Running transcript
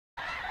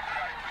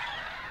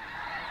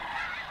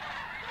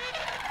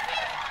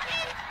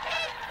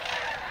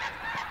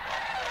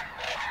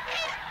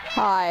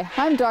Hi,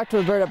 I'm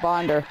Dr.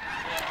 Bondar,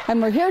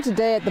 and we're here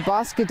today at the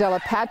Bosque del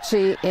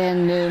Apache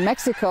in New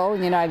Mexico, in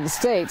the United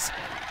States,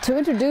 to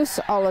introduce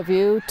all of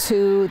you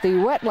to the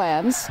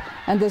wetlands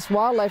and this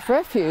wildlife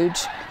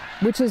refuge,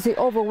 which is the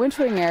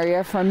overwintering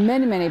area for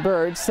many, many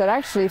birds that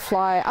actually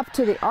fly up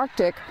to the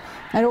Arctic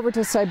and over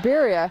to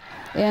Siberia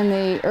in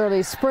the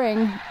early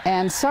spring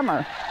and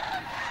summer.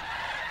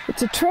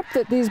 It's a trip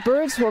that these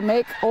birds will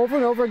make over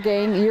and over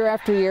again, year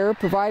after year,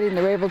 providing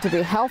they're able to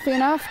be healthy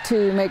enough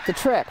to make the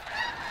trip.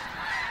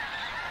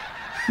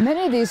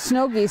 Many of these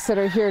snow geese that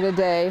are here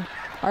today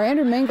are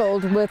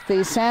intermingled with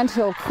the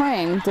sandhill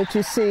crane that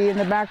you see in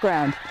the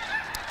background.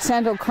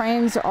 Sandhill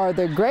cranes are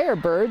the grayer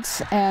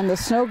birds, and the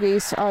snow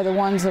geese are the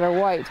ones that are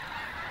white.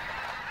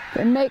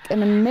 They make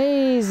an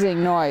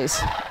amazing noise,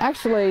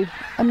 actually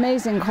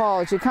amazing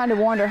calls. You kind of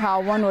wonder how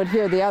one would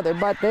hear the other,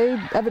 but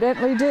they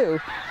evidently do.